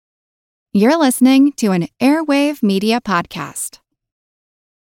You're listening to an Airwave Media Podcast.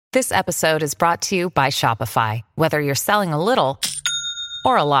 This episode is brought to you by Shopify. Whether you're selling a little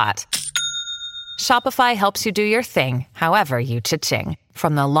or a lot, Shopify helps you do your thing, however you cha-ching.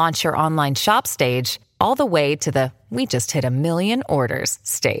 From the launch your online shop stage, all the way to the we just hit 1 million orders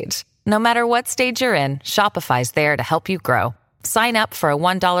stage. No matter what stage you're in, Shopify's there to help you grow. Sign up for a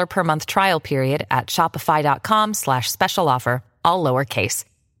 $1 per month trial period at shopify.com/special offer, all lowercase.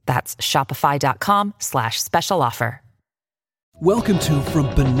 That's shopify.com/special offer. Welcome to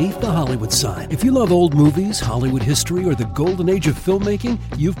From Beneath the Hollywood Sign. If you love old movies, Hollywood history, or the golden age of filmmaking,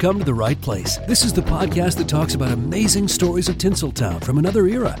 you've come to the right place. This is the podcast that talks about amazing stories of Tinseltown from another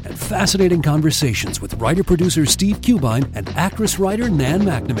era and fascinating conversations with writer-producer Steve Cubine and actress-writer Nan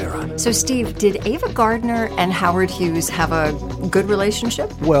McNamara. So, Steve, did Ava Gardner and Howard Hughes have a good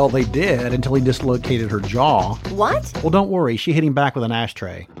relationship? Well, they did until he dislocated her jaw. What? Well, don't worry. She hit him back with an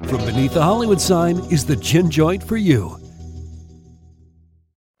ashtray. From Beneath the Hollywood Sign is the gin joint for you.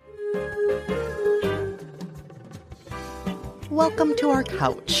 Welcome to our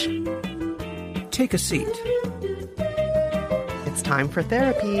couch. Take a seat. It's time for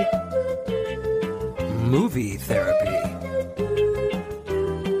therapy. Movie therapy.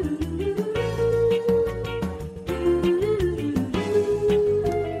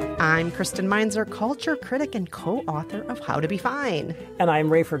 I'm Kristen Meinzer, culture critic and co-author of How to Be Fine. And I'm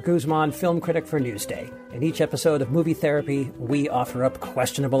Rafer Guzman, film critic for Newsday. In each episode of Movie Therapy, we offer up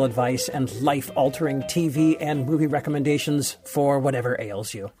questionable advice and life-altering TV and movie recommendations for whatever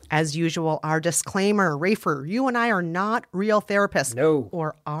ails you. As usual, our disclaimer, Rafer, you and I are not real therapists. No.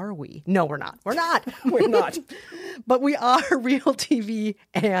 Or are we? No, we're not. We're not. We're not. But we are real TV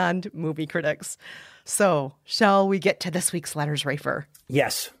and movie critics. So, shall we get to this week's letters, Rafer?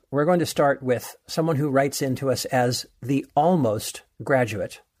 Yes. We're going to start with someone who writes into us as the almost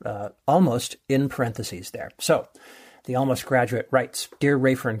graduate, almost in parentheses there. So, the almost graduate writes, Dear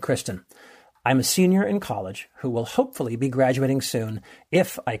Rafer and Kristen, I'm a senior in college who will hopefully be graduating soon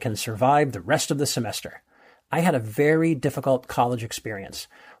if I can survive the rest of the semester. I had a very difficult college experience.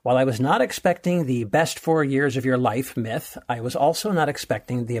 While I was not expecting the best 4 years of your life myth, I was also not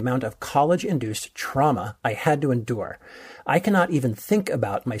expecting the amount of college-induced trauma I had to endure. I cannot even think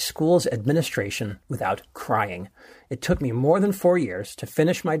about my school's administration without crying. It took me more than 4 years to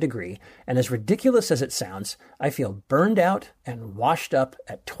finish my degree, and as ridiculous as it sounds, I feel burned out and washed up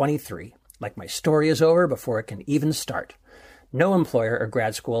at 23, like my story is over before it can even start. No employer or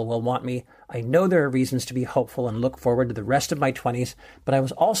grad school will want me. I know there are reasons to be hopeful and look forward to the rest of my 20s, but I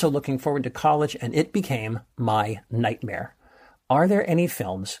was also looking forward to college, and it became my nightmare. Are there any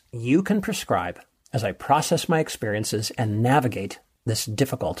films you can prescribe as I process my experiences and navigate this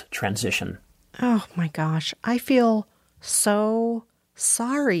difficult transition? Oh my gosh, I feel so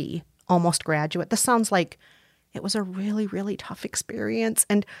sorry, almost graduate. This sounds like it was a really, really tough experience,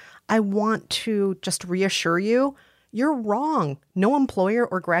 and I want to just reassure you, you're wrong. No employer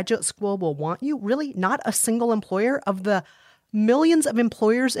or graduate school will want you. Really, not a single employer of the millions of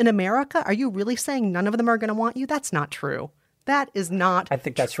employers in America. Are you really saying none of them are going to want you? That's not true. That is not. I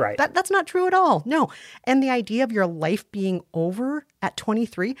think that's right. That's not true at all. No. And the idea of your life being over at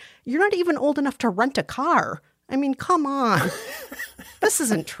 23, you're not even old enough to rent a car. I mean, come on. This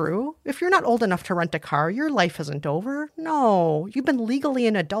isn't true. If you're not old enough to rent a car, your life isn't over. No, you've been legally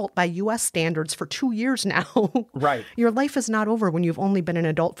an adult by U.S. standards for 2 years now. Right. Your life is not over when you've only been an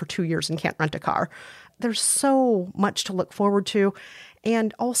adult for 2 years and can't rent a car. There's so much to look forward to.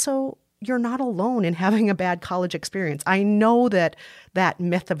 And also, you're not alone in having a bad college experience. I know that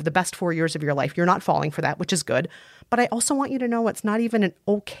myth of the best 4 years of your life, you're not falling for that, which is good. But I also want you to know it's not even an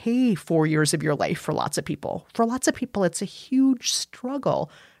okay 4 years of your life for lots of people. For lots of people, it's a huge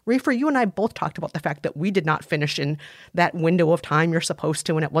struggle. Rafer, you and I both talked about the fact that we did not finish in that window of time you're supposed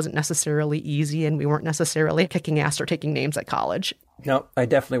to, and it wasn't necessarily easy, and we weren't necessarily kicking ass or taking names at college. No, I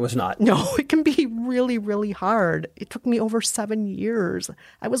definitely was not. No, it can be really, really hard. It took me over 7 years.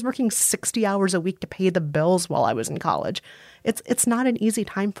 I was working 60 hours a week to pay the bills while I was in college. It's not an easy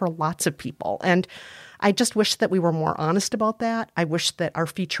time for lots of people. And I just wish that we were more honest about that. I wish that our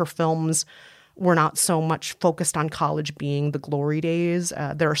feature films were not so much focused on college being the glory days.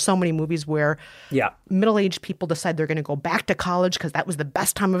 There are so many movies where middle-aged people decide they're going to go back to college because that was the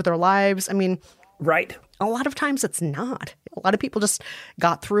best time of their lives. I mean, right. A lot of times it's not. A lot of people just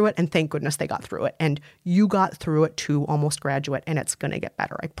got through it, and thank goodness they got through it. And you got through it too, almost graduate, and it's going to get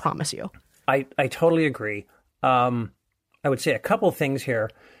better. I promise you. I totally agree. I would say a couple things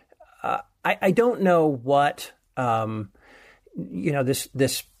here. I don't know what this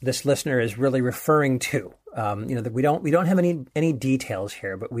listener is really referring to. That we don't have any details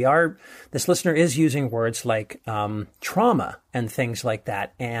here, but this listener is using words like trauma and things like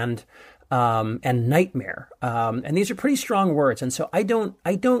that, and nightmare, and these are pretty strong words. And so I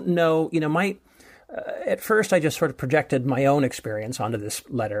don't know. At first, I just sort of projected my own experience onto this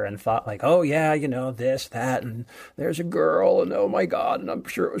letter and thought like, oh, yeah, this, that, and there's a girl, and oh, my God, and I'm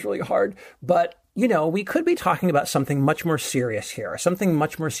sure it was really hard. But, we could be talking about something much more serious here. Something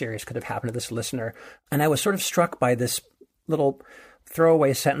much more serious could have happened to this listener. And I was sort of struck by this little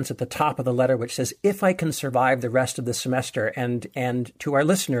throwaway sentence at the top of the letter, which says, if I can survive the rest of the semester. And to our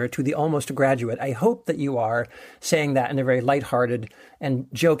listener, to the almost graduate, I hope that you are saying that in a very lighthearted and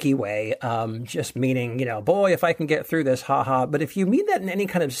jokey way, just meaning, boy, if I can get through this, haha. But if you mean that in any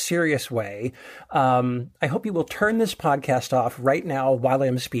kind of serious way, I hope you will turn this podcast off right now while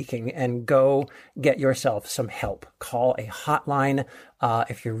I'm speaking and go get yourself some help. Call a hotline.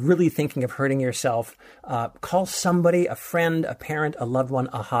 If you're really thinking of hurting yourself, call somebody, a friend, a parent, a loved one,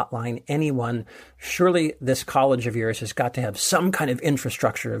 a hotline, anyone. Surely this college of yours has got to have some kind of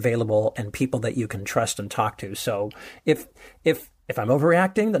infrastructure available and people that you can trust and talk to. So if I'm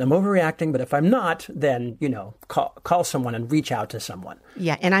overreacting, then I'm overreacting. But if I'm not, then, call someone and reach out to someone.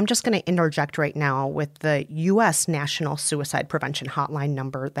 Yeah. And I'm just going to interject right now with the U.S. National Suicide Prevention Hotline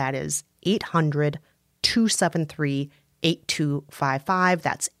number. That is 800-273-8255.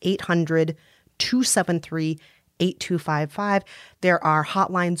 That's 800-273-8255. There are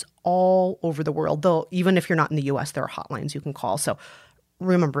hotlines all over the world, though even if you're not in the U.S., there are hotlines you can call. So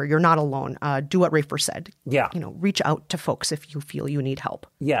remember, you're not alone. Do what Rafer said. Yeah. Reach out to folks if you feel you need help.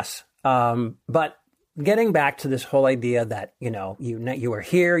 Yes. But getting back to this whole idea that, you are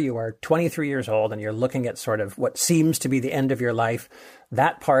here, you are 23 years old, and you're looking at sort of what seems to be the end of your life.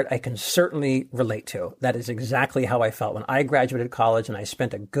 That part I can certainly relate to. That is exactly how I felt when I graduated college, and I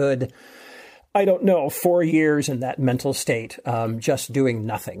spent a good, 4 years in that mental state, just doing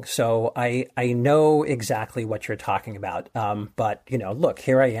nothing. So I know exactly what you're talking about. But, look,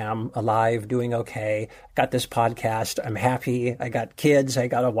 here I am, alive, doing okay. Got this podcast. I'm happy. I got kids. I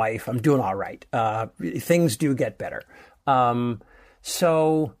got a wife. I'm doing all right. Things do get better.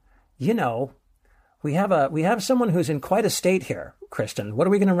 So, we have someone who's in quite a state here, Kristen. What are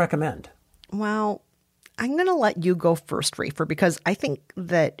we going to recommend? Well, I'm going to let you go first, Rafer, because I think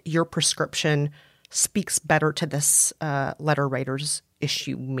that your prescription speaks better to this letter writer's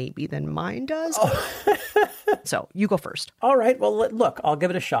issue maybe than mine does. Oh. So you go first. All right. Well, look, I'll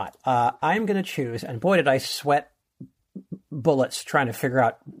give it a shot. I'm going to choose, and boy, did I sweat bullets trying to figure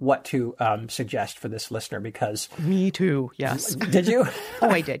out what to suggest for this listener, because me too. Yes. Did you? Oh,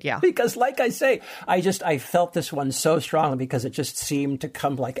 I did. Yeah. Because like I say, I felt this one so strongly because it just seemed to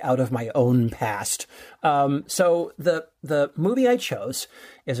come like out of my own past. So the movie I chose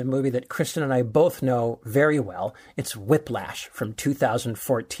is a movie that Kristen and I both know very well. It's Whiplash from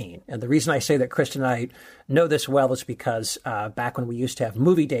 2014. And the reason I say that Kristen and I know this well is because back when we used to have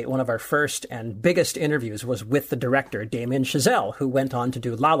Movie Date, one of our first and biggest interviews was with the director, Damien Chazelle, who went on to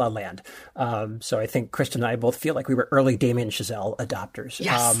do La La Land. So I think Kristen and I both feel like we were early Damien Chazelle adopters.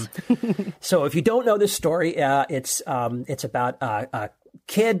 Yes. So if you don't know this story, it's about a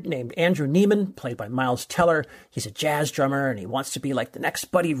kid named Andrew Neiman, played by Miles Teller. He's a jazz drummer, and he wants to be like the next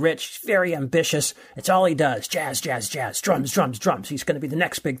Buddy Rich. He's very ambitious. It's all he does. Jazz, jazz, jazz, drums, drums, drums. He's going to be the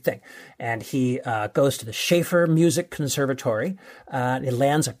next big thing. And he goes to the Schaefer Music Conservatory. And he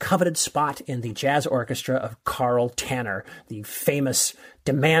lands a coveted spot in the jazz orchestra of Carl Tanner, the famous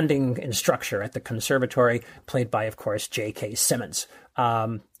demanding instructor at the conservatory, played by, of course, J.K. Simmons.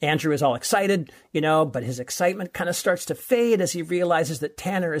 Andrew is all excited, but his excitement kind of starts to fade as he realizes that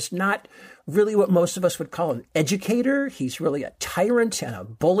Tanner is not really what most of us would call an educator. He's really a tyrant and a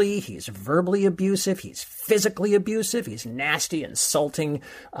bully. He's verbally abusive. He's physically abusive. He's nasty, insulting.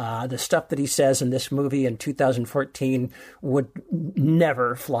 The stuff that he says in this movie in 2014 would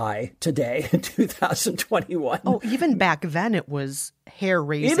never fly today in 2021. Oh, even back then it was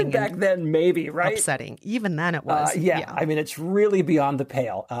hair-raising. Even back then, maybe, right? Upsetting. Even then it was. Yeah. I mean, it's really beyond the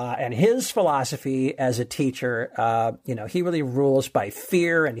pale. And his philosophy as a teacher, he really rules by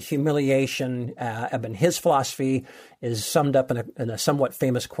fear and humiliation. And his philosophy is summed up in a somewhat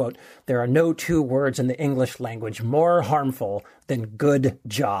famous quote: "There are no two words in the English language more harmful than good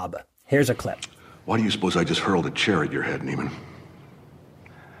job." Here's a clip. Why do you suppose I just hurled a chair at your head, Neiman?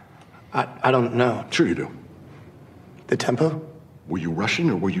 I don't know. Sure you do. The tempo? Were you rushing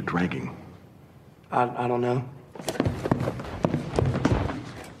or were you dragging? I don't know.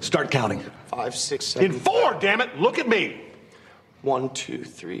 Start counting. 5, 6, 7. In 4, damn it! Look at me! 1, 2,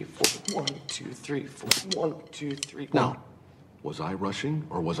 3, 4. 1, 2, 3, 4. 1, 2, 3. Now, was I rushing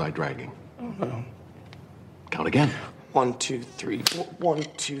or was I dragging? I don't know. Count again. 1, 2, 3, 4. 1,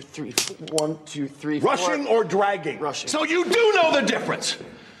 2, 3, 4. 1, 2, 3, 4. Rushing or dragging? Rushing. So you do know the difference.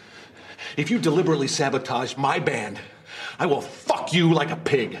 If you deliberately sabotage my band, I will fuck you like a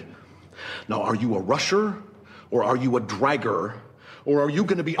pig. Now, are you a rusher or are you a dragger? Or are you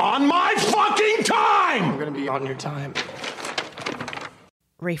going to be on my fucking time? I'm going to be on your time.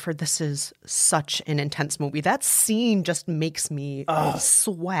 Rayford, this is such an intense movie. That scene just makes me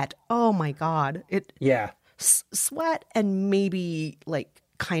sweat. Oh my God. Sweat and maybe like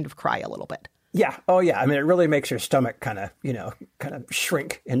kind of cry a little bit. Yeah. Oh yeah. I mean, it really makes your stomach kind of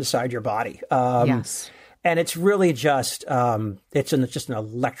shrink inside your body. Yes. And it's really just, just an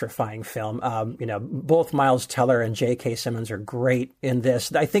electrifying film. Both Miles Teller and J.K. Simmons are great in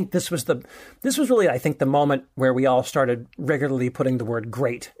this. I think this was really the moment where we all started regularly putting the word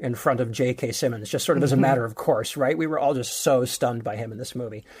great in front of J.K. Simmons, just sort of as a matter of course, right? We were all just so stunned by him in this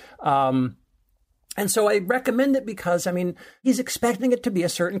movie. And so I recommend it because, I mean, he's expecting it to be a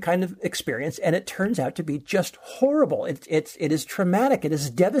certain kind of experience, and it turns out to be just horrible. It is traumatic. It is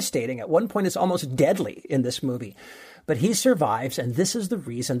devastating. At one point, it's almost deadly in this movie. But he survives, and this is the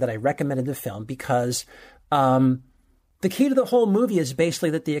reason that I recommended the film, because the key to the whole movie is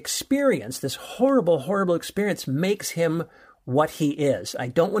basically that the experience, this horrible, horrible experience, makes him what he is. I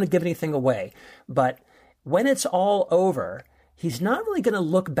don't want to give anything away, but when it's all over, he's not really going to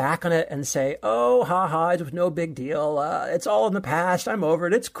look back on it and say, oh, it was no big deal. It's all in the past. I'm over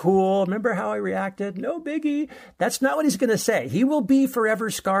it. It's cool. Remember how I reacted? No biggie. That's not what he's going to say. He will be forever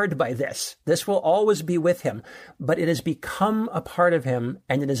scarred by this. This will always be with him. But it has become a part of him,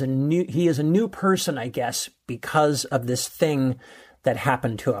 and he is a new person, I guess, because of this thing that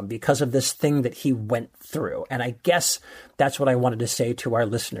happened to him, because of this thing that he went through. And I guess that's what I wanted to say to our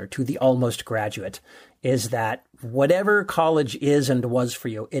listener, to the almost graduate, is that whatever college is and was for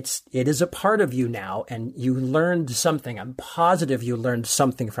you, it is a part of you now, and you learned something. I'm positive you learned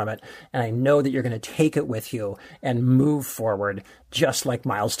something from it, and I know that you're going to take it with you and move forward, just like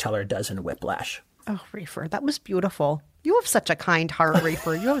Miles Teller does in Whiplash. Oh, Rayford, that was beautiful. You have such a kind heart,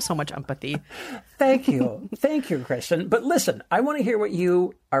 Rayford. You have so much empathy. Thank you. Thank you, Kristen. But listen, I want to hear what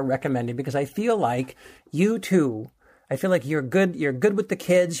you are recommending, because I feel like you too, I feel like you're good with the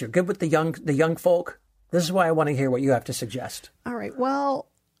kids, you're good with the young folk. This is why I want to hear what you have to suggest. All right. Well,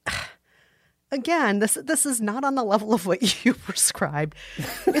 again, this is not on the level of what you prescribed.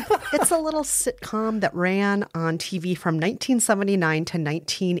 It's a little sitcom that ran on TV from 1979 to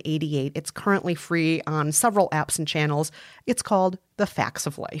 1988. It's currently free on several apps and channels. It's called The Facts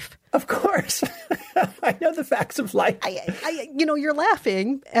of Life. Of course. I know The Facts of Life. You're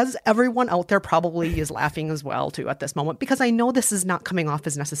laughing, as everyone out there probably is laughing as well, too, at this moment, because I know this is not coming off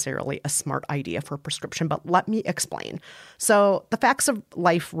as necessarily a smart idea for a prescription, but let me explain. So The Facts of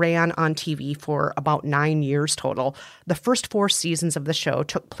Life ran on TV for about 9 years total. The first 4 seasons of the show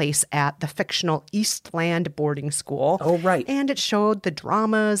took place at the fictional Eastland boarding school. Oh, right. And it showed the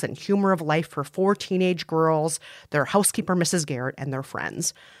dramas and humor of life for 4 teenage girls, their housekeeper, Mrs. Garrett, and their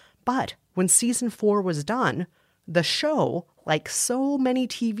friends. But when season 4 was done, the show, like so many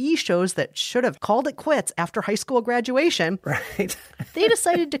TV shows that should have called it quits after high school graduation, right? They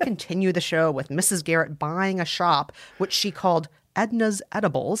decided to continue the show with Mrs. Garrett buying a shop, which she called Edna's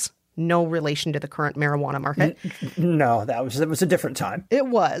Edibles. No relation to the current marijuana market. No, it was a different time. It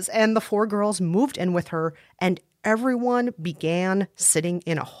was. And the 4 girls moved in with her, and everyone began sitting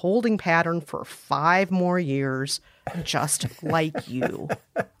in a holding pattern for 5 more years, just like you,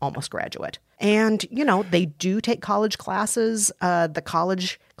 almost graduate. And, they do take college classes. The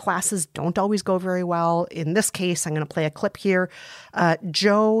college classes don't always go very well. In this case, I'm going to play a clip here.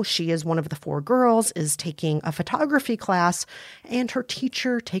 Jo, she is one of the 4 girls, is taking a photography class, and her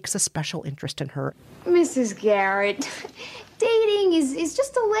teacher takes a special interest in her. Mrs. Garrett, dating is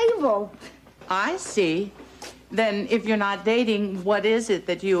just a label. I see. Then if you're not dating, what is it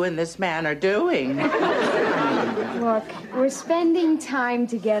that you and this man are doing? Look, we're spending time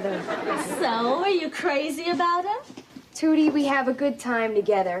together. So, are you crazy about him? Tootie, we have a good time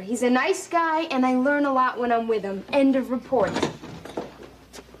together. He's a nice guy, and I learn a lot when I'm with him. End of report.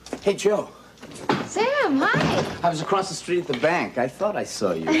 Hey, Joe. Sam, hi. I was across the street at the bank. I thought I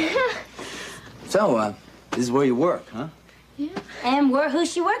saw you. So, this is where you work, huh? Yeah. And we're who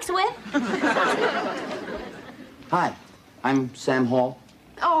she works with. Hi, I'm Sam Hall.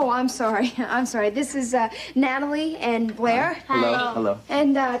 Oh, I'm sorry. I'm sorry. This is Natalie and Blair. Hello. Hi. Hello.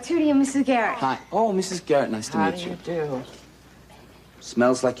 And Tootie and Mrs. Garrett. Hi. Oh, Mrs. Garrett, nice to meet you. How do you do?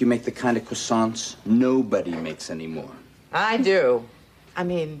 Smells like you make the kind of croissants nobody makes anymore. I do. I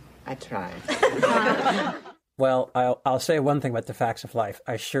mean, I try. Well, I'll say one thing about The Facts of Life.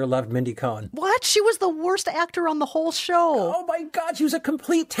 I sure loved Mindy Cohn. What? She was the worst actor on the whole show. Oh my God, she was a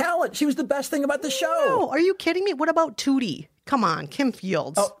complete talent. She was the best thing about the show. No, are you kidding me? What about Tootie? Come on, Kim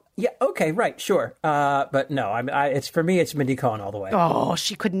Fields. Oh, yeah, okay, right, sure. But no, it's for me, it's Mindy Cohn all the way. Oh,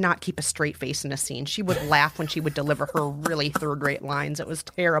 she could not keep a straight face in a scene. She would laugh when she would deliver her really third-rate lines. It was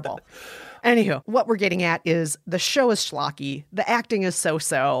terrible. Anywho, what we're getting at is the show is schlocky. The acting is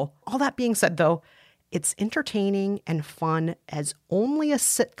so-so. All that being said, though, it's entertaining and fun as only a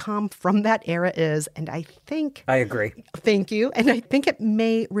sitcom from that era is, and I think... I agree. Thank you. And I think it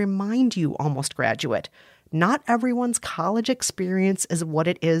may remind you, Almost Graduate, not everyone's college experience is what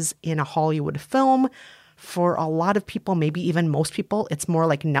it is in a Hollywood film. For a lot of people, maybe even most people, it's more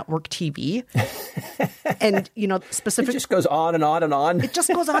like network TV. And, specifically... It just goes on and on and on. It just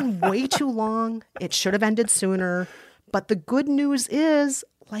goes on way too long. It should have ended sooner. But the good news is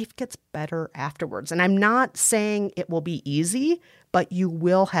life gets better afterwards. And I'm not saying it will be easy, but you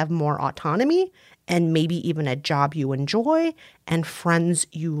will have more autonomy and maybe even a job you enjoy and friends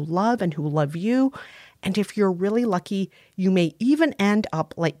you love and who love you. And if you're really lucky, you may even end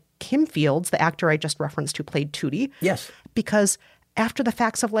up like Kim Fields, the actor I just referenced who played Tootie. Yes. Because after The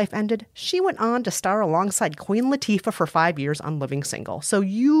Facts of Life ended, she went on to star alongside Queen Latifah for 5 years on Living Single. So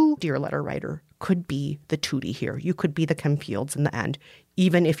you, dear letter writer, could be the Tootie here. You could be the Kim Fields in the end,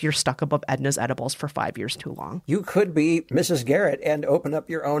 even if you're stuck above Edna's edibles for 5 years too long. You could be Mrs. Garrett and open up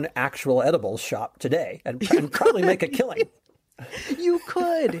your own actual edibles shop today and probably make a killing. You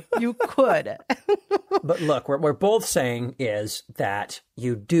could. You could. But look, what we're both saying is that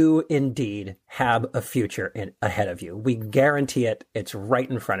you do indeed have a future ahead of you. We guarantee it. It's right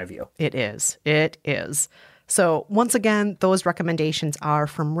in front of you. It is. It is. So once again, those recommendations are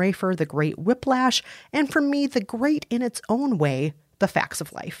from Rafer, The Great Whiplash, and from me, the great in its own way, The Facts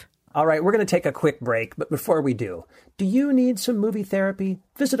of Life. All right, we're going to take a quick break, but before we do you need some movie therapy?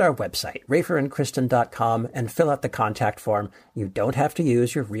 Visit our website, raferandkristen.com, and fill out the contact form. You don't have to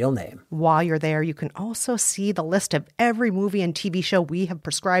use your real name. While you're there, you can also see the list of every movie and TV show we have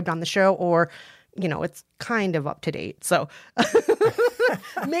prescribed on the show, or, it's kind of up to date. So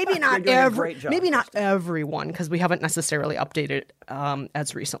maybe not everyone, because we haven't necessarily updated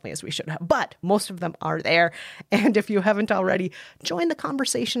as recently as we should have. But most of them are there. And if you haven't already, join the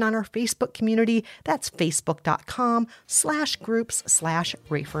conversation on our Facebook community. That's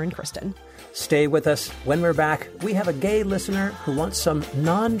facebook.com/groups/Rafer and Kristen. Stay with us. When we're back, we have a gay listener who wants some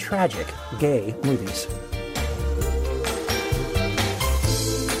non-tragic gay movies.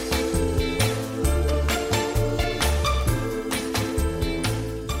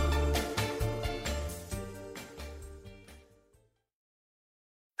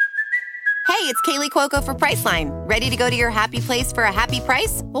 Hey, it's Kaylee Cuoco for Priceline. Ready to go to your happy place for a happy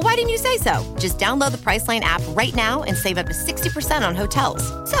price? Well, why didn't you say so? Just download the Priceline app right now and save up to 60% on hotels.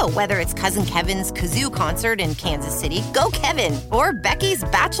 So whether it's Cousin Kevin's Kazoo Concert in Kansas City, go Kevin, or Becky's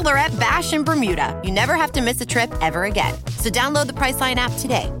Bachelorette Bash in Bermuda, you never have to miss a trip ever again. So download the Priceline app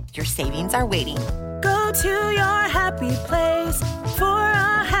today. Your savings are waiting. Go to your happy place for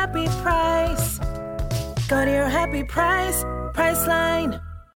a happy price. Go to your happy price, Priceline.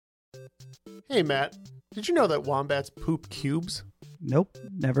 Hey, Matt, did you know that wombats poop cubes? Nope,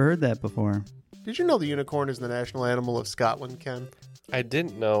 never heard that before. Did you know the unicorn is the national animal of Scotland, Ken? I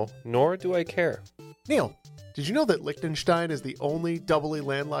didn't know, nor do I care. Neil, did you know that Liechtenstein is the only doubly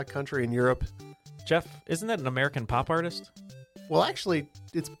landlocked country in Europe? Jeff, isn't that an American pop artist? Well, actually,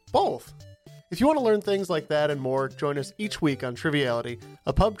 it's both. If you want to learn things like that and more, join us each week on Triviality,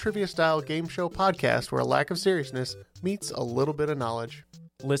 a pub trivia-style game show podcast where a lack of seriousness meets a little bit of knowledge.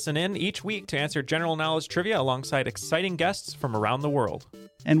 Listen in each week to answer general knowledge trivia alongside exciting guests from around the world.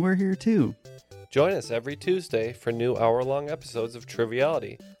 And we're here too. Join us every Tuesday for new hour-long episodes of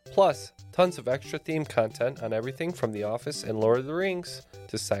Triviality, plus tons of extra theme content on everything from The Office and Lord of the Rings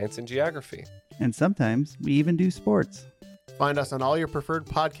to science and geography. And sometimes we even do sports. Find us on all your preferred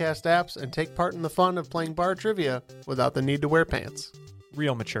podcast apps and take part in the fun of playing bar trivia without the need to wear pants.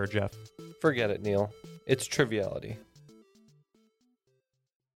 Real mature, Jeff. Forget it, Neil. It's Triviality.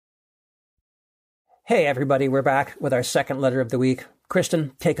 Hey, everybody, we're back with our second letter of the week.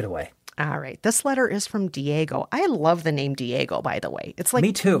 Kristen, take it away. All right. This letter is from Diego. I love the name Diego, by the way. It's like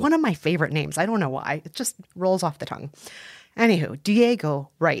Me too. One of my favorite names. I don't know why. It just rolls off the tongue. Anywho, Diego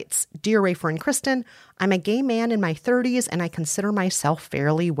writes, Dear Rafer and Kristen, I'm a gay man in my 30s and I consider myself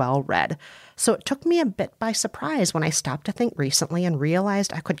fairly well read. So it took me a bit by surprise when I stopped to think recently and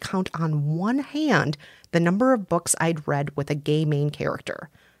realized I could count on one hand the number of books I'd read with a gay main character.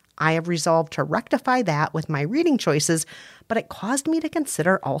 I have resolved to rectify that with my reading choices, but it caused me to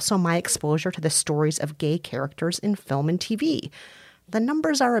consider also my exposure to the stories of gay characters in film and TV. The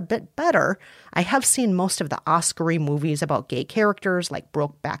numbers are a bit better. I have seen most of the Oscar-y movies about gay characters like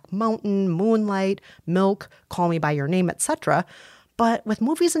Brokeback Mountain, Moonlight, Milk, Call Me By Your Name, etc., but with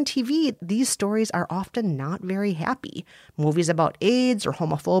movies and TV, these stories are often not very happy. Movies about AIDS or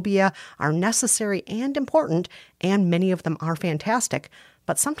homophobia are necessary and important, and many of them are fantastic.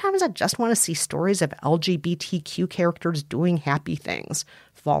 But sometimes I just want to see stories of LGBTQ characters doing happy things,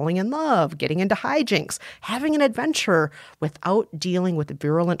 falling in love, getting into hijinks, having an adventure without dealing with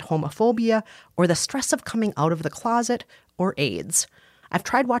virulent homophobia or the stress of coming out of the closet or AIDS. I've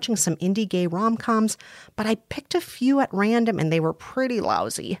tried watching some indie gay rom-coms, but I picked a few at random and they were pretty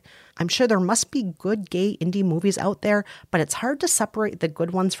lousy. I'm sure there must be good gay indie movies out there, but it's hard to separate the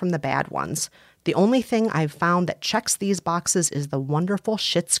good ones from the bad ones. The only thing I've found that checks these boxes is the wonderful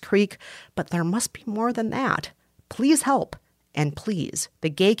Schitt's Creek, but there must be more than that. Please help. And please, the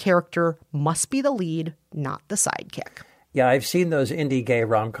gay character must be the lead, not the sidekick. Yeah, I've seen those indie gay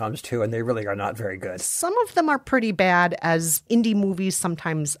rom-coms too, and they really are not very good. Some of them are pretty bad, as indie movies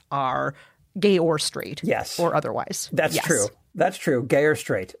sometimes are gay or straight. Yes. Or otherwise. That's yes. true. That's true. Gay or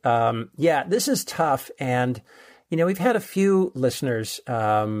straight. Yeah, this is tough. And, you know, we've had a few listeners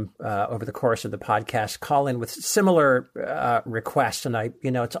over the course of the podcast call in with similar requests. And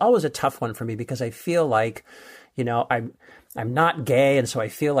it's always a tough one for me because I feel like, I'm not gay, and so I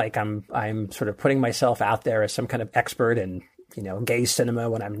feel like I'm sort of putting myself out there as some kind of expert in, gay cinema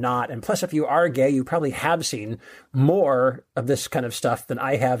when I'm not. And plus, if you are gay, you probably have seen more of this kind of stuff than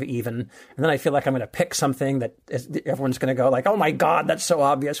I have even. And then I feel like I'm going to pick something that everyone's going to go like, oh my God, that's so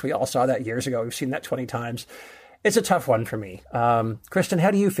obvious. We all saw that years ago. We've seen that 20 times. It's a tough one for me. Kristen,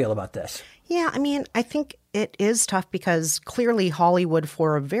 how do you feel about this? Yeah, I think it is tough because clearly Hollywood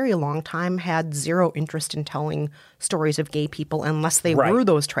for a very long time had zero interest in telling stories of gay people unless they were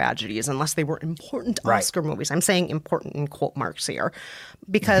those tragedies, unless they were important Oscar movies. I'm saying important in quote marks here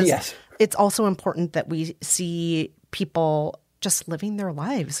because it's also important that we see people just living their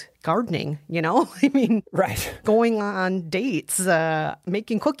lives, gardening, going on dates,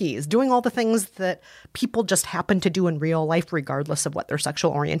 making cookies, doing all the things that people just happen to do in real life, regardless of what their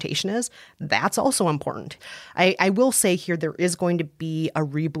sexual orientation is. That's also important. I will say here, there is going to be a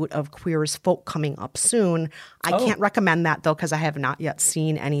reboot of Queer as Folk coming up soon. I can't recommend that, though, because I have not yet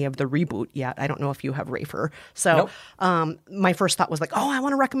seen any of the reboot yet. I don't know if you have, Rafer. So my first thought was like, I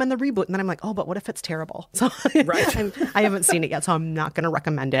want to recommend the reboot. And then I'm like, but what if it's terrible? So I haven't seen it yet, so I'm not going to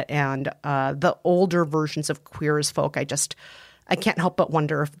recommend it. And the older versions of Queer as Folk, I can't help but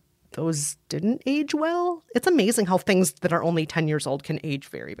wonder if those didn't age well. It's amazing how things that are only 10 years old can age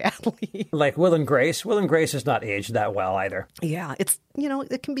very badly. Like Will and Grace. Will and Grace has not aged that well either. Yeah, it's,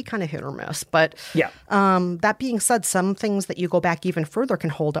 it can be kind of hit or miss. But that being said, some things that you go back even further can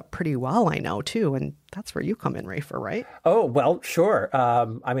hold up pretty well, I know, too. And that's where you come in, Rafer, right? Oh, well, sure.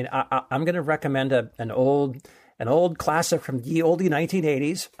 I'm going to recommend an old classic from the oldie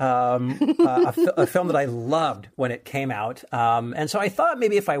 1980s, a film that I loved when it came out. And so I thought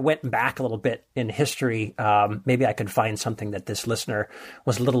maybe if I went back a little bit in history, maybe I could find something that this listener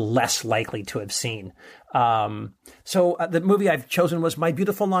was a little less likely to have seen. So the movie I've chosen was My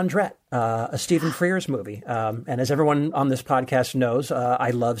Beautiful Laundrette, a Stephen Frears movie. And as everyone on this podcast knows, I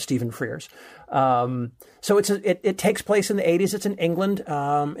love Stephen Frears. So it takes place in the 80s. It's in England.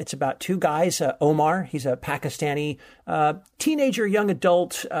 It's about two guys. Omar, he's a Pakistani teenager, young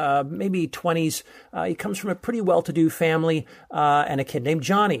adult, maybe 20s. He comes from a pretty well-to-do family, and a kid named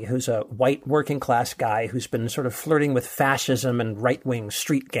Johnny, who's a white working-class guy who's been sort of flirting with fascism and right-wing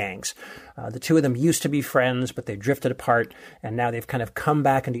street gangs. The two of them used to be friends, but they drifted apart, and now they've kind of come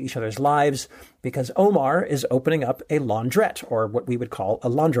back into each other's lives because Omar is opening up a laundrette, or what we would call a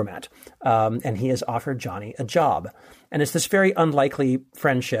laundromat, and he has offered Johnny a job. And it's this very unlikely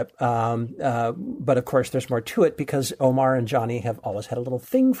friendship, but of course there's more to it because Omar and Johnny have always had a little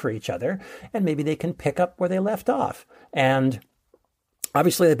thing for each other, and maybe they can pick up where they left off. And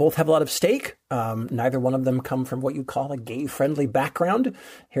obviously, they both have a lot of stake. Neither one of them come from what you call a gay-friendly background.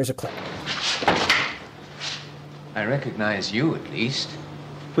 Here's a clip. I recognize you, at least.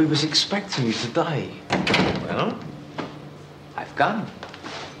 We was expecting you today. Well, I've come.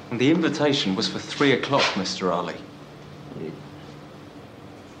 And the invitation was for 3 o'clock, Mr. Ali.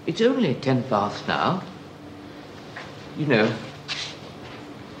 It's only 10 past now.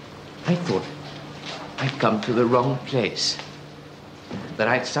 I thought I'd come to the wrong place. That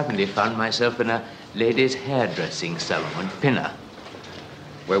I'd suddenly found myself in a ladies' hairdressing salon in Pinner,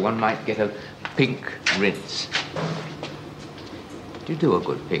 where one might get a pink rinse. you do a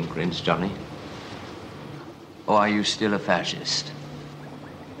good pink rinse, Johnny? Or are you still a fascist?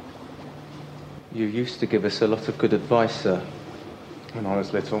 You used to give us a lot of good advice, sir, when I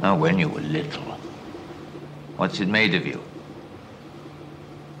was little. Oh, when you were little. What's it made of you?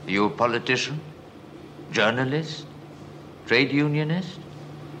 Are you a politician? Journalist? Trade unionist?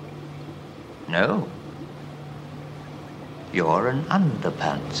 No. You're an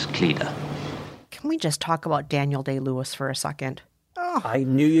underpants cleaner. Can we just talk about Daniel Day-Lewis for a second? Oh, I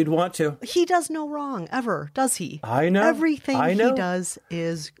knew you'd want to. he does no wrong, ever, does he? I know. Everything I know. he does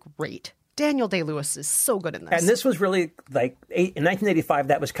is great. Daniel Day-Lewis is so good in this. And this was really like in 1985.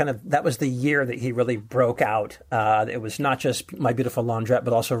 That was the year that he really broke out. It was not just My Beautiful Laundrette,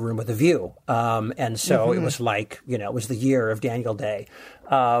 but also Room with a View. And so it was like, it was the year of Daniel Day.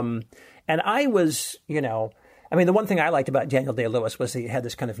 And I was, the one thing I liked about Daniel Day-Lewis was he had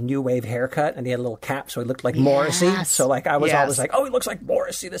this kind of new wave haircut and he had a little cap, so he looked like Morrissey. So like I was always like, oh, he looks like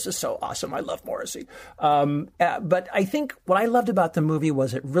Morrissey. This is so awesome. I love Morrissey. But I think what I loved about the movie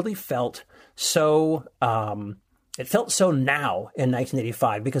was it really felt so It felt so now in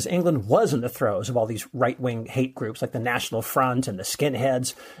 1985 because England was in the throes of all these right-wing hate groups like the National Front and the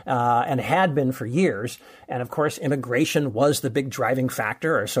skinheads, and had been for years. And of course, immigration was the big driving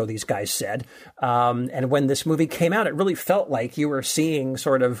factor, or so these guys said. And when this movie came out, it really felt like you were seeing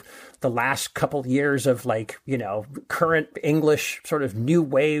sort of the last couple years of current English sort of new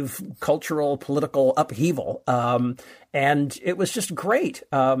wave cultural, political upheaval. And it was just great.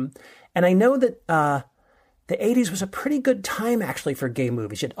 And I know that the 80s was a pretty good time, actually, for gay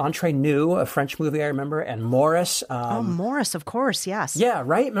movies. You had Entre Nous, a French movie I remember, and Morris. Morris, of course, yes. Yeah,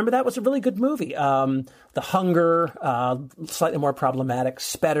 right? Remember that was a really good movie. The Hunger, slightly more problematic.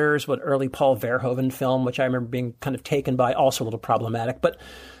 Spetters, what early Paul Verhoeven film, which I remember being kind of taken by, also a little problematic. But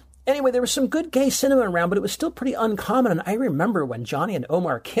anyway, there was some good gay cinema around, but it was still pretty uncommon. And I remember when Johnny and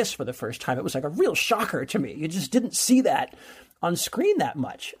Omar kissed for the first time, it was like a real shocker to me. You just didn't see that on screen that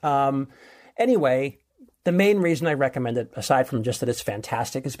much. Anyway, the main reason I recommend it, aside from just that it's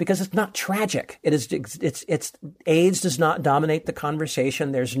fantastic, is because it's not tragic. It's AIDS does not dominate the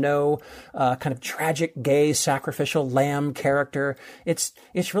conversation. There's no kind of tragic gay sacrificial lamb character. It's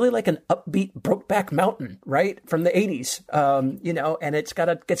really like an upbeat Brokeback Mountain, right, from the 80s. And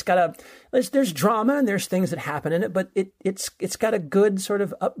there's drama and there's things that happen in it, but it's got a good sort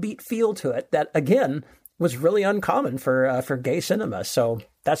of upbeat feel to it that, again, was really uncommon for gay cinema. So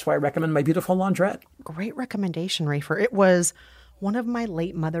that's why I recommend My Beautiful Laundrette. Great recommendation, Rafer. It was one of my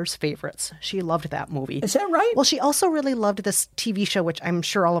late mother's favorites. She loved that movie. Is that right? Well, she also really loved this TV show, which I'm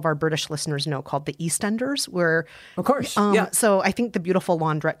sure all of our British listeners know, called The EastEnders, where... Of course, yeah. So I think The Beautiful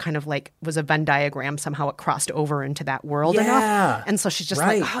Laundrette kind of was a Venn diagram. Somehow it crossed over into that world enough. And so she's just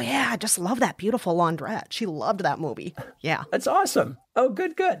like, oh yeah, I just love that Beautiful Laundrette. She loved that movie. Yeah. That's awesome. Oh,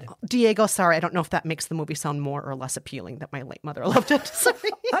 good. Diego, sorry, I don't know if that makes the movie sound more or less appealing that my late mother loved it. Sorry.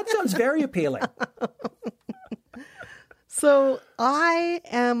 That sounds very appealing. So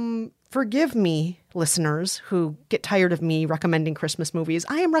forgive me, listeners who get tired of me recommending Christmas movies.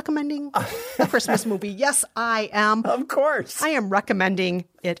 I am recommending a Christmas movie. Yes, I am. Of course. I am recommending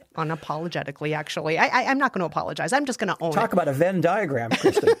it unapologetically, actually. I'm not going to apologize. I'm just going to own it. Talk about a Venn diagram,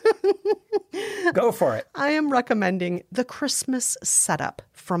 Kristen. Go for it. I am recommending The Christmas Setup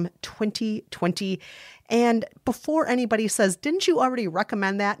from 2020. And before anybody says, didn't you already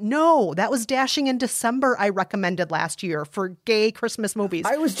recommend that? No, that was Dashing in December I recommended last year for gay Christmas movies.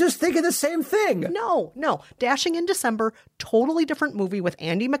 I was just thinking the same thing. No. Dashing in December, totally different movie with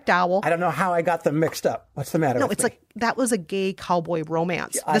Andie MacDowell. I don't know how I got them mixed up. What's the matter with me? No, it's like that was a gay cowboy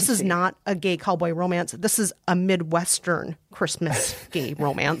romance. Yeah, this is not a gay cowboy romance. This is a Midwestern Christmas gay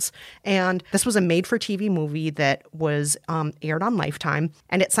romance. And this was a made-for-TV movie that was aired on Lifetime.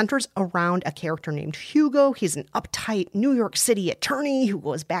 And it centers around a character named Hugo. He's an uptight New York City attorney who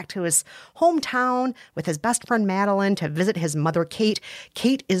goes back to his hometown with his best friend Madeline to visit his mother, Kate.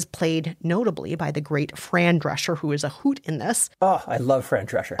 Kate is played notably by the great Fran Drescher, who is a hoot in this. Oh, I love Fran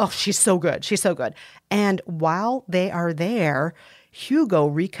Drescher. Oh, she's so good. She's so good. And while they are there, Hugo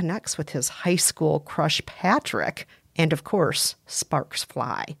reconnects with his high school crush, Patrick. And of course, sparks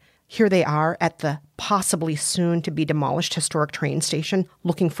fly. Here they are at the possibly soon-to-be-demolished historic train station,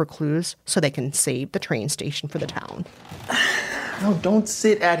 looking for clues so they can save the train station for the town. No, don't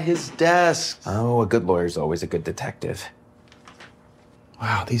sit at his desk. Oh, a good lawyer's always a good detective.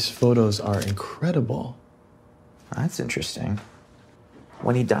 Wow, these photos are incredible. That's interesting.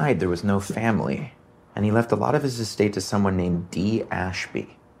 When he died, there was no family, and he left a lot of his estate to someone named D.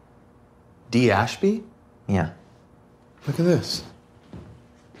 Ashby. D. Ashby? Yeah. Look at this.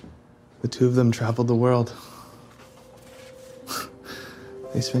 The two of them traveled the world.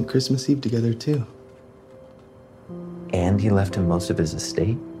 They spent Christmas Eve together, too. And he left him most of his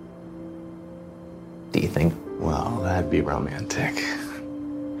estate? Do you think? Well, that'd be romantic.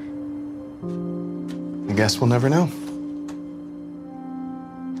 I guess we'll never know.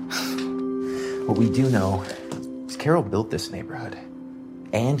 What we do know is Carroll built this neighborhood.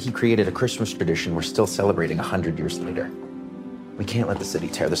 And he created a Christmas tradition we're still celebrating 100 years later. We can't let the city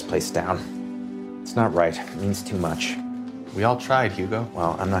tear this place down. It's not right. It means too much. We all tried, Hugo.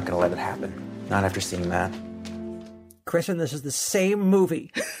 Well, I'm not going to let it happen. Not after seeing that. Kristen, this is the same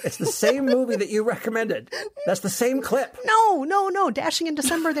movie. It's the same movie that you recommended. That's the same clip. No. Dashing in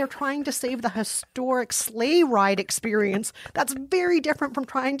December, they're trying to save the historic sleigh ride experience. That's very different from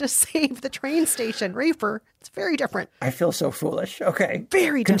trying to save the train station. Rafer, it's very different. I feel so foolish. Okay.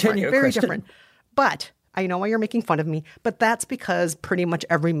 Very different. Continue, very Kristen. different. But I know why you're making fun of me, but that's because pretty much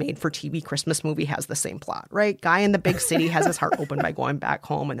every made-for-TV Christmas movie has the same plot, right? Guy in the big city has his heart opened by going back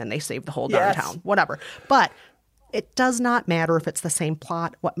home, and then they save the whole darn town. Whatever. But it does not matter if it's the same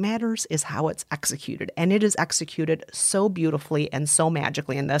plot. What matters is how it's executed. And it is executed so beautifully and so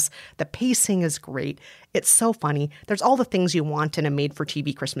magically in this. The pacing is great. It's so funny. There's all the things you want in a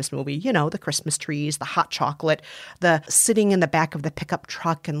made-for-TV Christmas movie. You know, the Christmas trees, the hot chocolate, the sitting in the back of the pickup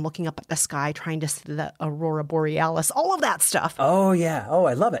truck and looking up at the sky trying to see the Aurora Borealis, all of that stuff. Oh, yeah. Oh,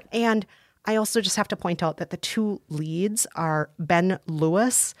 I love it. And I also just have to point out that the two leads are Ben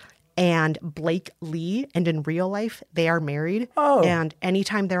Lewis and Blake Lee, and in real life, they are married. Oh. And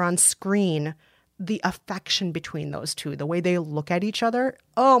anytime they're on screen, the affection between those two, the way they look at each other,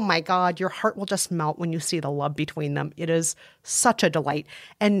 oh my God, your heart will just melt when you see the love between them. It is such a delight.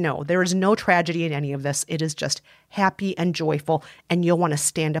 And no, there is no tragedy in any of this. It is just happy and joyful, and you'll want to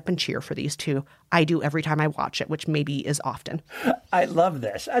stand up and cheer for these two. I do every time I watch it, which maybe is often. I love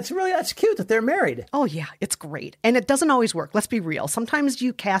this. That's cute that they're married. Oh, yeah, it's great. And it doesn't always work. Let's be real. Sometimes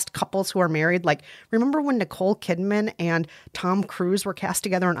you cast couples who are married. Like, remember when Nicole Kidman and Tom Cruise were cast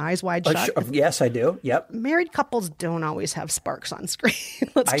together in Eyes Wide Shut? Yes, I do. Yep. Married couples don't always have sparks on screen.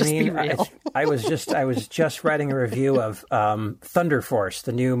 Let's be real. I was just writing a review of Thunder Force,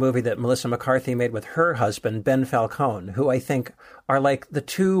 the new movie that Melissa McCarthy made with her husband, Ben Falcone, who I think are like the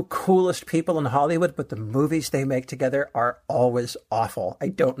two coolest people in Hollywood, but the movies they make together are always awful. I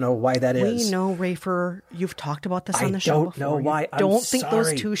don't know why that is. We know, Rafer, you've talked about this on the show before. I don't know why. I don't think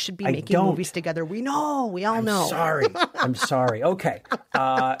those two should be making movies together. We know. We all know. I'm sorry. Okay.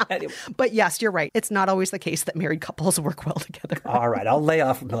 Anyway. But yes, you're right. It's not always the case that married couples work well together. All right. I'll lay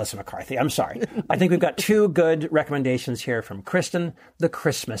off Melissa McCarthy. I'm sorry. I think we've got two good recommendations here from Kristen, The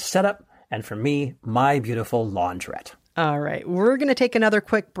Christmas Setup, and from me, My Beautiful Laundrette. All right, we're going to take another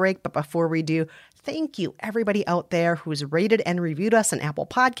quick break, but before we do, thank you everybody out there who's rated and reviewed us on Apple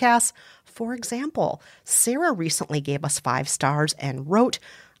Podcasts. For example, Sarah recently gave us 5 stars and wrote,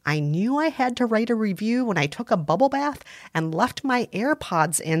 I knew I had to write a review when I took a bubble bath and left my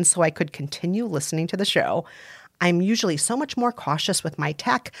AirPods in so I could continue listening to the show. I'm usually so much more cautious with my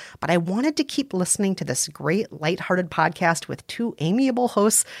tech, but I wanted to keep listening to this great, lighthearted podcast with 2 amiable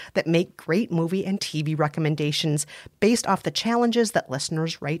hosts that make great movie and TV recommendations based off the challenges that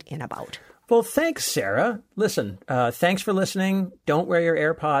listeners write in about. Well, thanks, Sarah. Listen, thanks for listening. Don't wear your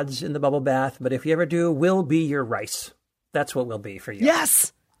AirPods in the bubble bath, but if you ever do, we'll be your rice. That's what we'll be for you.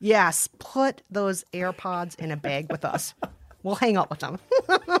 Yes. Put those AirPods in a bag with us. We'll hang out with them.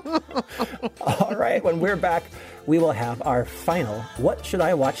 All right. When we're back, we will have our final What Should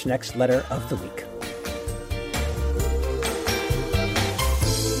I Watch Next letter of the week.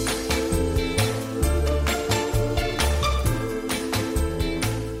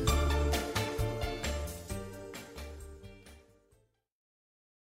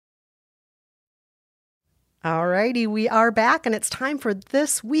 All righty. We are back, and it's time for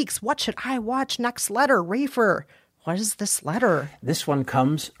this week's What Should I Watch Next letter. Rafer, what is this letter? This one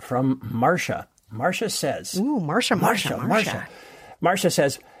comes from Marcia. Marcia says... Ooh, Marcia. Marcia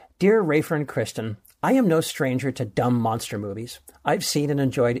says, Dear Rafer and Kristen, I am no stranger to dumb monster movies. I've seen and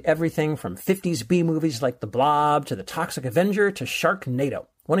enjoyed everything from 50s B movies like The Blob to The Toxic Avenger to Sharknado.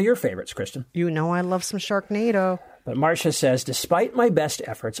 One of your favorites, Kristen. You know I love some Sharknado. But Marcia says, despite my best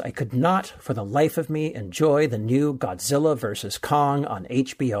efforts, I could not, for the life of me, enjoy the new Godzilla vs. Kong on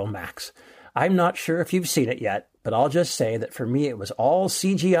HBO Max. I'm not sure if you've seen it yet, but I'll just say that for me it was all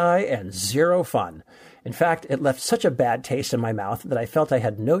CGI and zero fun. In fact, it left such a bad taste in my mouth that I felt I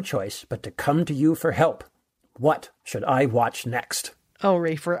had no choice but to come to you for help. What should I watch next? Oh,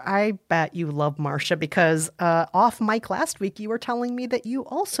 Rafer, I bet you love Marcia because off mic last week, you were telling me that you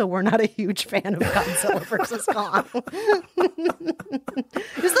also were not a huge fan of Godzilla vs. Kong.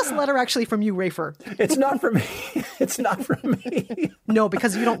 Is this letter actually from you, Rafer? It's not from me. It's not from me. No,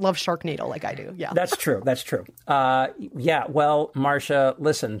 because you don't love Sharknado like I do. Yeah, that's true. That's true. Yeah. Well, Marcia,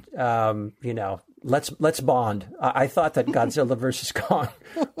 listen. Let's bond. I thought that Godzilla vs. Kong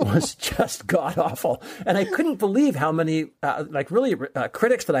was just god awful, and I couldn't believe how many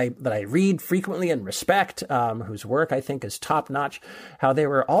critics that I read frequently and respect, whose work I think is top notch. How they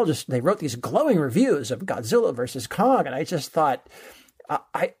were all they wrote these glowing reviews of Godzilla vs. Kong, and I just thought,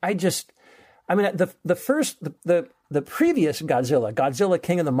 the previous Godzilla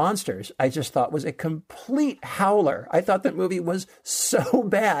King of the Monsters, I just thought was a complete howler. I thought that movie was so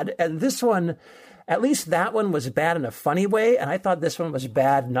bad, and this one. At least that one was bad in a funny way, and I thought this one was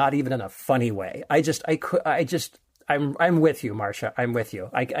bad not even in a funny way. I'm with you, Marcia. I'm with you.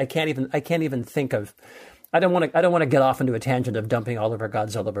 I can't even think of. I don't want to get off into a tangent of dumping all over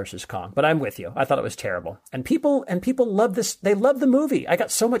Godzilla versus Kong, but I'm with you. I thought it was terrible, and people love this. They love the movie. I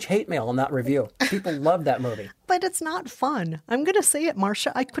got so much hate mail on that review. People love that movie. But it's not fun. I'm going to say it,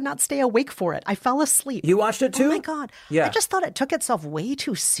 Marcia. I could not stay awake for it. I fell asleep. You watched it too? Oh my God. Yeah. I just thought it took itself way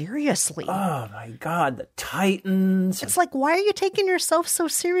too seriously. Oh my God. The Titans. It's like, why are you taking yourself so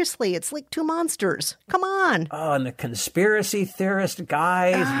seriously? It's like two monsters. Come on. Oh, and the conspiracy theorist guy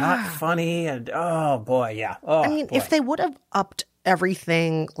is not funny. And oh boy, yeah. Oh, I mean, if they would have upped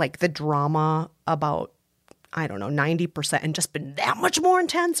everything, like the drama about, I don't know, 90% and just been that much more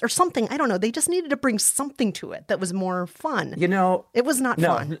intense or something. I don't know. They just needed to bring something to it that was more fun. It was not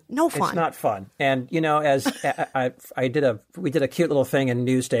fun. No fun. It's not fun. And, as we did a cute little thing in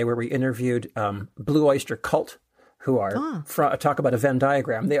Newsday where we interviewed Blue Oyster Cult, who are talk about a Venn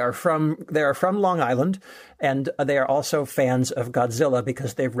diagram. They are from Long Island, and they are also fans of Godzilla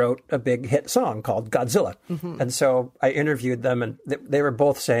because they wrote a big hit song called Godzilla. Mm-hmm. And so I interviewed them, and they were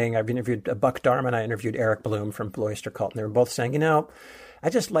both saying, I've interviewed Buck Darman, I interviewed Eric Bloom from Blue Oyster Cult, and they were both saying, I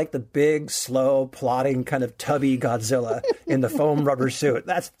just like the big, slow, plodding, kind of tubby Godzilla in the foam rubber suit.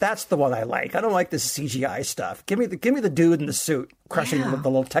 That's the one I like. I don't like this CGI stuff. Give me the dude in the suit crushing the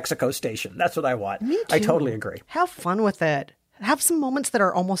little Texaco station. That's what I want. Me too. I totally agree. Have fun with it. Have some moments that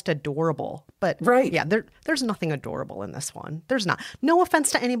are almost adorable. But yeah, there's nothing adorable in this one. There's not. No offense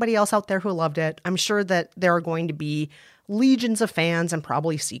to anybody else out there who loved it. I'm sure that there are going to be legions of fans and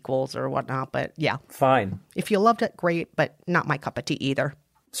probably sequels or whatnot. But yeah. Fine. If you loved it, great, but not my cup of tea either.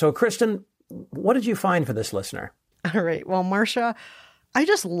 So, Kristen, what did you find for this listener? All right. Well, Marcia, I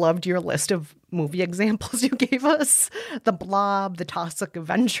just loved your list of movie examples you gave us. The Blob, The Toxic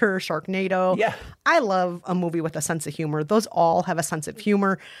Avenger, Sharknado. Yeah. I love a movie with a sense of humor. Those all have a sense of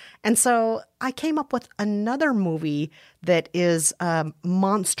humor. And so I came up with another movie that is a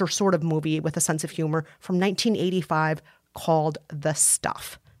monster sort of movie with a sense of humor from 1985 called The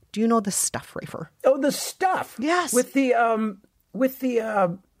Stuff. Do you know The Stuff, Rafer? Oh, The Stuff. Yes. With the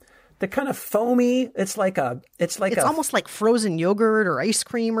kind of foamy, it's almost like frozen yogurt or ice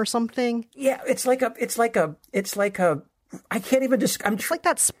cream or something. Yeah, it's like a I can't even describe. It's like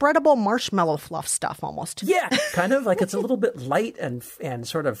that spreadable marshmallow fluff stuff almost. Yeah, kind of like it's a little bit light and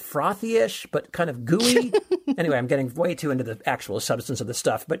sort of frothy-ish, but kind of gooey. Anyway, I'm getting way too into the actual substance of the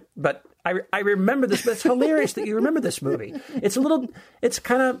stuff, but I remember this. But it's hilarious that you remember this movie. It's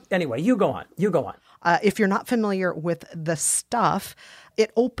kind of, anyway, you go on. If you're not familiar with The Stuff,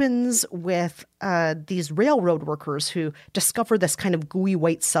 it opens with these railroad workers who discover this kind of gooey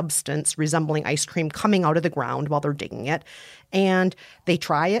white substance resembling ice cream coming out of the ground while they're digging it. And they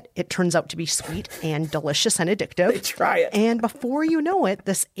try it. It turns out to be sweet and delicious and addictive. They try it. And before you know it,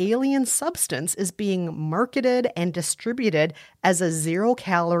 this alien substance is being marketed and distributed as a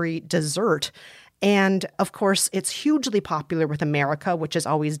 0-calorie dessert. And, of course, it's hugely popular with America, which is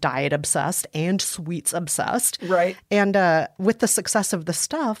always diet obsessed and sweets obsessed. Right. And with the success of The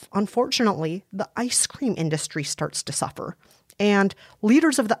Stuff, unfortunately, the ice cream industry starts to suffer. And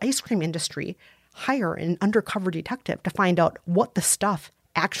leaders of the ice cream industry hire an undercover detective to find out what the stuff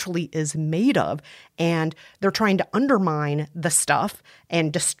actually is made of. And they're trying to undermine the stuff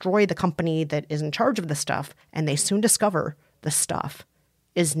and destroy the company that is in charge of the stuff. And they soon discover the stuff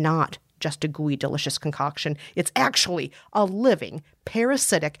is not just a gooey, delicious concoction. It's actually a living,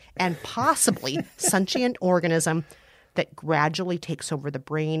 parasitic, and possibly sentient organism that gradually takes over the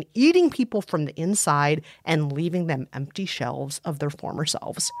brain, eating people from the inside and leaving them empty shells of their former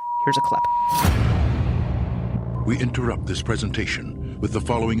selves. Here's a clip. We interrupt this presentation with the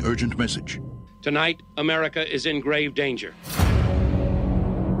following urgent message. Tonight, America is in grave danger.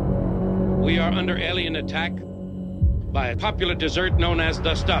 We are under alien attack. by a popular dessert known as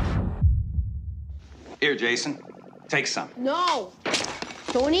the stuff. Here, Jason, take some. No!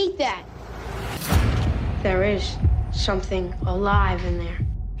 Don't eat that. There is something alive in there.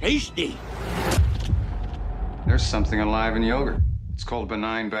 Tasty. There's something alive in yogurt. It's called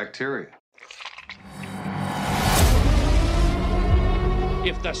benign bacteria.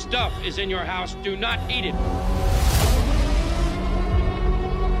 If the stuff is in your house, do not eat it.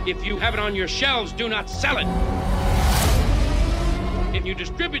 If you have it on your shelves, do not sell it. If you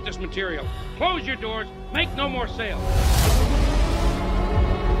distribute this material, close your doors, make no more sales.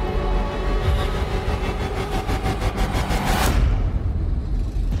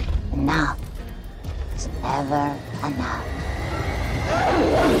 Enough. It's never enough.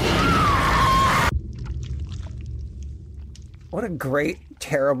 What a great,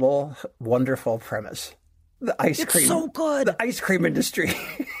 terrible, wonderful premise. The ice cream. It's so good. The ice cream industry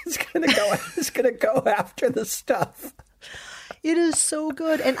is going to go after the stuff. It is so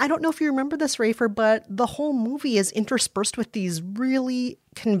good. And I don't know if you remember this, Rafer, but the whole movie is interspersed with these really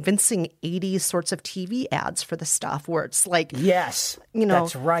convincing 80s sorts of TV ads for the stuff where it's like, yes,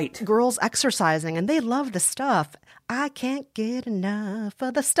 that's right. Girls exercising and they love the stuff. I can't get enough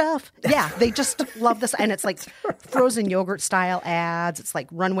of the stuff. Yeah, they just love this. And it's like frozen yogurt style ads. It's like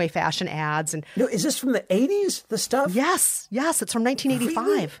runway fashion ads. And no, is this from the 80s, the stuff? Yes. It's from 1985.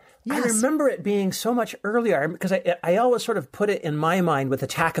 Really? Yes. I remember it being so much earlier because I always sort of put it in my mind with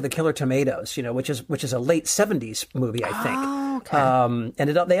Attack of the Killer Tomatoes, which is a late 70s movie, I think. Oh, okay.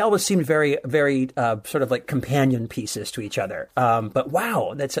 And they always seemed very, very sort of like companion pieces to each other. But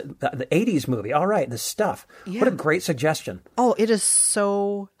wow, that's the 80s movie. All right, the stuff. Yeah. What a great suggestion. Oh, it is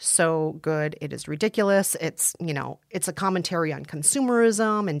so, so good. It is ridiculous. It's, it's a commentary on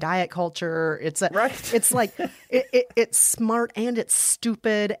consumerism and diet culture. It's like, it's smart and it's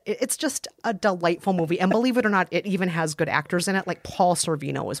stupid. It's just a delightful movie. And believe it or not, it even has good actors in it. Like Paul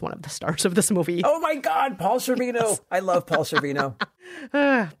Sorvino is one of the stars of this movie. Oh my God, Paul Sorvino. Yes. I love Paul Sorvino.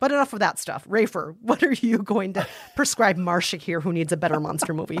 But enough of that stuff. Rafer, what are you going to prescribe Marcia here who needs a better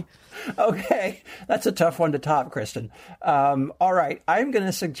monster movie? Okay, that's a tough one to top, Kristen. All right, I'm going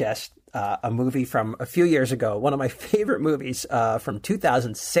to suggest a movie from a few years ago, one of my favorite movies from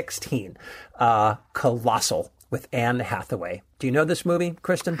 2016, Colossal, with Anne Hathaway. Do you know this movie,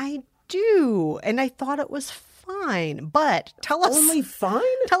 Kristen? I do, and I thought it was fine, but tell us... Only fine?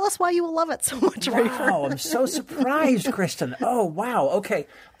 Tell us why you love it so much, Rafer. Wow, I'm so surprised, Kristen. Oh, wow. Okay,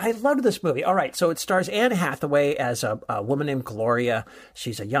 I loved this movie. All right, so it stars Anne Hathaway as a woman named Gloria.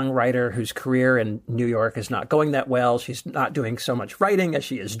 She's a young writer whose career in New York is not going that well. She's not doing so much writing as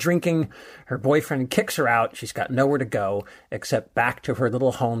she is drinking. Her boyfriend kicks her out. She's got nowhere to go except back to her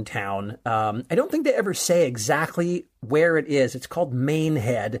little hometown. I don't think they ever say exactly where it is. It's called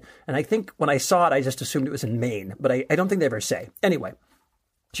Mainehead. And I think when I saw it, I just assumed it was in Maine, but I don't think they ever say. Anyway,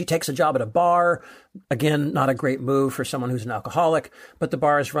 she takes a job at a bar. Again, not a great move for someone who's an alcoholic, but the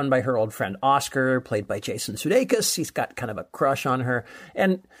bar is run by her old friend Oscar, played by Jason Sudeikis. He's got kind of a crush on her.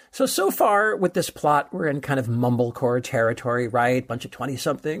 And so far with this plot, we're in kind of mumblecore territory, right? Bunch of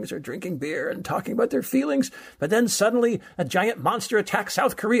 20-somethings are drinking beer and talking about their feelings. But then suddenly a giant monster attacks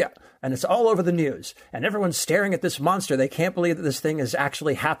South Korea, and it's all over the news. And everyone's staring at this monster. They can't believe that this thing is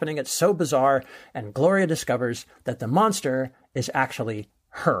actually happening. It's so bizarre. And Gloria discovers that the monster is actually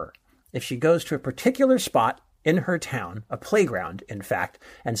her. If she goes to a particular spot in her town, a playground, in fact,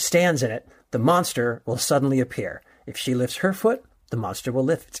 and stands in it, the monster will suddenly appear. If she lifts her foot, the monster will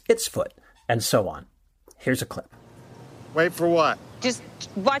lift its foot, and so on. Here's a clip. Wait for what? Just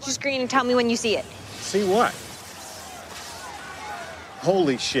watch your screen and tell me when you see it. See what?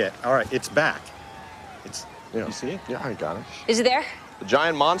 Holy shit. All right, it's back. You see it? Yeah, I got it. Is it there? The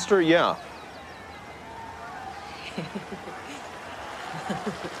giant monster? Yeah.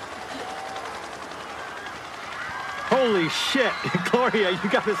 Holy shit. Gloria, you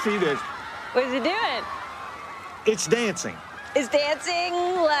gotta see this. What is it doing? It's dancing. It's dancing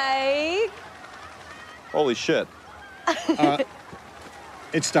like... Holy shit.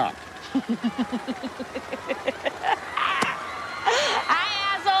 It stopped.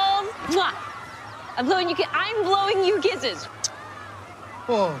 Hi, assholes! Mwah! I'm blowing you kisses.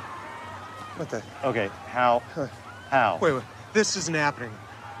 Whoa. What the? Okay, how? How? Wait. This isn't happening.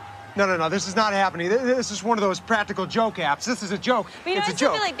 No, this is not happening. This is one of those practical joke apps. This is a joke. But it's I a still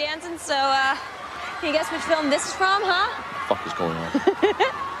joke. feel like dancing, so, can you guess which film this is from, huh? What the fuck is going on?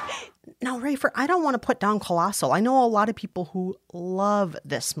 Now, Rafer, I don't want to put down Colossal. I know a lot of people who love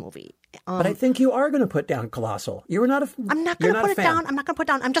this movie. But I think you are going to put down Colossal. You were not a I'm not going to put it down. I'm not going to put it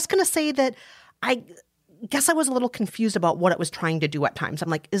down. I'm just going to say that guess I was a little confused about what it was trying to do at times. I'm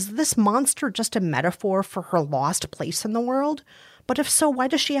like, is this monster just a metaphor for her lost place in the world? But if so, why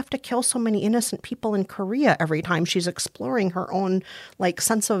does she have to kill so many innocent people in Korea every time she's exploring her own like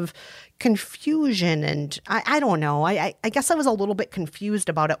sense of confusion? And I don't know. I guess I was a little bit confused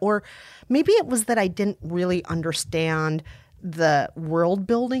about it. Or maybe it was that I didn't really understand the world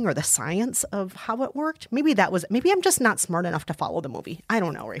building or the science of how it worked. Maybe I'm just not smart enough to follow the movie. I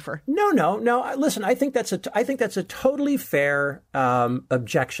don't know, Rafer. No. Listen, I think that's a totally fair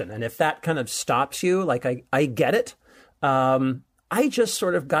objection. And if that kind of stops you, like I get it. I just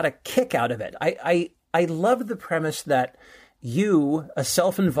sort of got a kick out of it. I love the premise that you, a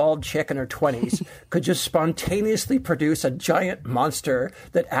self-involved chick in her 20s, could just spontaneously produce a giant monster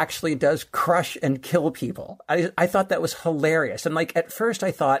that actually does crush and kill people. I thought that was hilarious. And like at first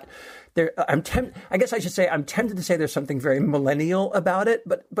I thought I'm tempted to say there's something very millennial about it,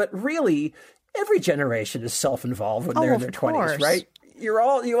 but really every generation is self-involved when they're in their 20s, right? You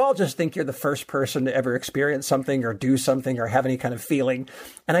all just think you're the first person to ever experience something or do something or have any kind of feeling.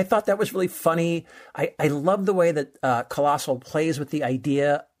 And I thought that was really funny. I love the way that Colossal plays with the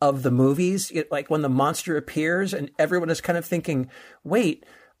idea of the movies. Like when the monster appears and everyone is kind of thinking, wait,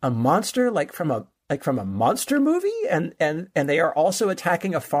 a monster like from a monster movie? And they are also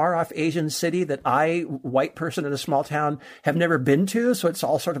attacking a far off Asian city that I, white person in a small town, have never been to. So it's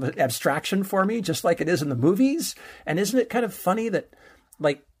all sort of an abstraction for me, just like it is in the movies. And isn't it kind of funny that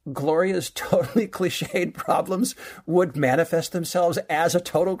like Gloria's totally cliched problems would manifest themselves as a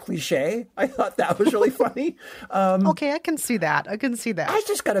total cliche? I thought that was really funny. Okay, I can see that. I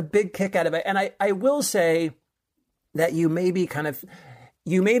just got a big kick out of it. And I will say that you may be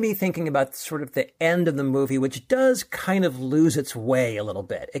thinking about sort of the end of the movie, which does kind of lose its way a little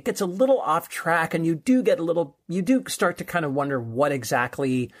bit. It gets a little off track, and you do start to kind of wonder what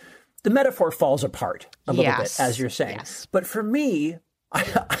exactly the metaphor falls apart a little bit, as you're saying. Yes. But for me,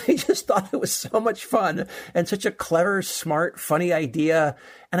 I just thought it was so much fun and such a clever, smart, funny idea.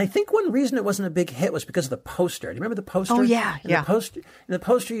 And I think one reason it wasn't a big hit was because of the poster. Do you remember the poster? Oh, yeah. In the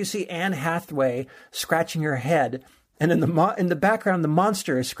poster, you see Anne Hathaway scratching her head. And in the background, the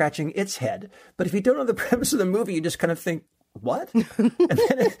monster is scratching its head. But if you don't know the premise of the movie, you just kind of think, what? And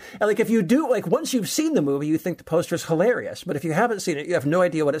then, if you do, once you've seen the movie, you think the poster is hilarious. But if you haven't seen it, you have no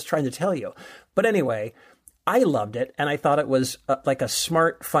idea what it's trying to tell you. But anyway, I loved it. And I thought it was a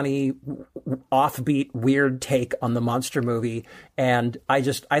smart, funny, offbeat, weird take on the monster movie. And I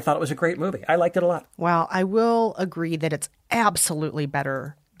thought it was a great movie. I liked it a lot. Well, I will agree that it's absolutely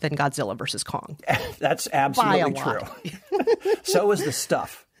better than Godzilla vs. Kong. That's absolutely true. So is the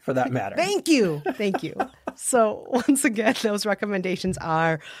stuff, for that matter. Thank you. So once again, those recommendations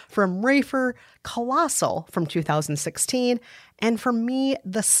are from Rafer, Colossal from 2016, and from me,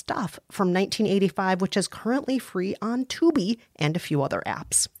 The Stuff from 1985, which is currently free on Tubi and a few other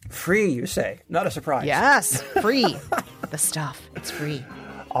apps. Free, you say? Not a surprise. Yes, free. The Stuff. It's free.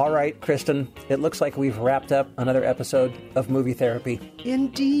 All right, Kristen, it looks like we've wrapped up another episode of Movie Therapy.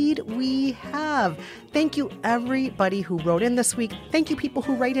 Indeed, we have. Thank you, everybody who wrote in this week. Thank you, people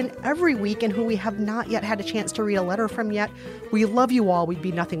who write in every week and who we have not yet had a chance to read a letter from yet. We love you all. We'd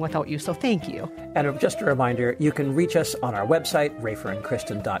be nothing without you, so thank you. And just a reminder, you can reach us on our website,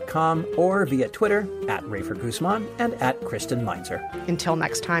 raferandkristen.com, or via Twitter, @RaferGuzman and @KristenMeinzer. Until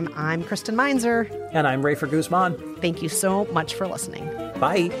next time, I'm Kristen Meinzer. And I'm Rafer Guzman. Thank you so much for listening.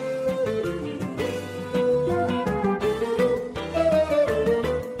 Bye.